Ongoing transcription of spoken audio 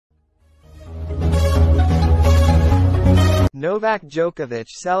Novak Djokovic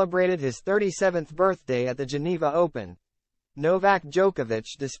celebrated his 37th birthday at the Geneva Open. Novak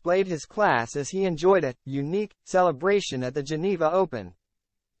Djokovic displayed his class as he enjoyed a unique celebration at the Geneva Open.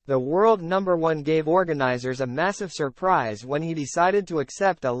 The world number one gave organizers a massive surprise when he decided to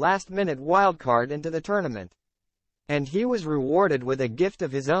accept a last-minute wildcard into the tournament. And he was rewarded with a gift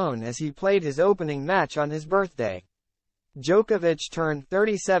of his own as he played his opening match on his birthday. Djokovic turned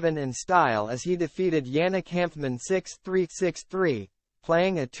 37 in style as he defeated Yannick Hanfmann 6-3, 6-3,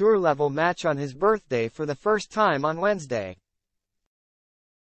 playing a tour-level match on his birthday for the first time on Wednesday.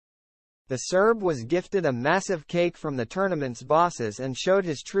 The Serb was gifted a massive cake from the tournament's bosses and showed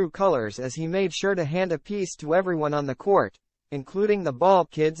his true colors as he made sure to hand a piece to everyone on the court, including the ball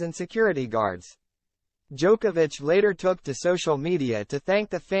kids and security guards. Djokovic later took to social media to thank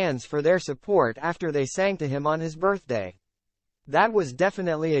the fans for their support after they sang to him on his birthday. "That was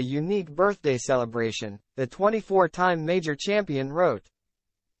definitely a unique birthday celebration," the 24-time major champion wrote.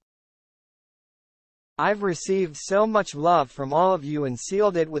 "I've received so much love from all of you and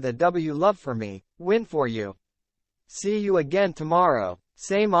sealed it with a W. Love for me, win for you. See you again tomorrow.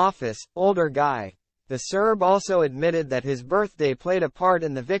 Same office, older guy." The Serb also admitted that his birthday played a part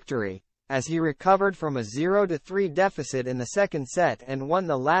in the victory, as he recovered from a 0-3 deficit in the second set and won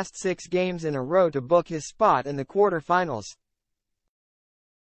the last 6 games in a row to book his spot in the quarterfinals.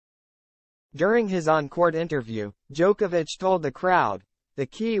 During his on-court interview, Djokovic told the crowd, "The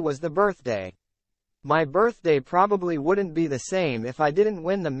key was the birthday. My birthday probably wouldn't be the same if I didn't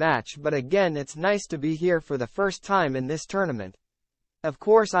win the match, but again it's nice to be here for the first time in this tournament. Of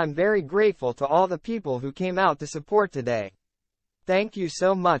course I'm very grateful to all the people who came out to support today. Thank you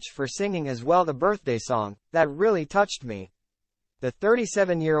so much for singing as well the birthday song, that really touched me." The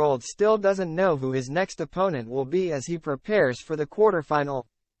 37-year-old still doesn't know who his next opponent will be as he prepares for the quarterfinal.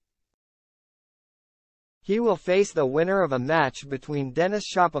 He will face the winner of a match between Denis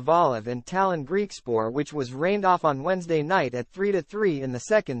Shapovalov and Tallon Griekspoor, which was rained off on Wednesday night at 3-3 in the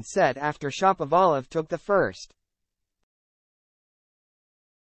second set after Shapovalov took the first.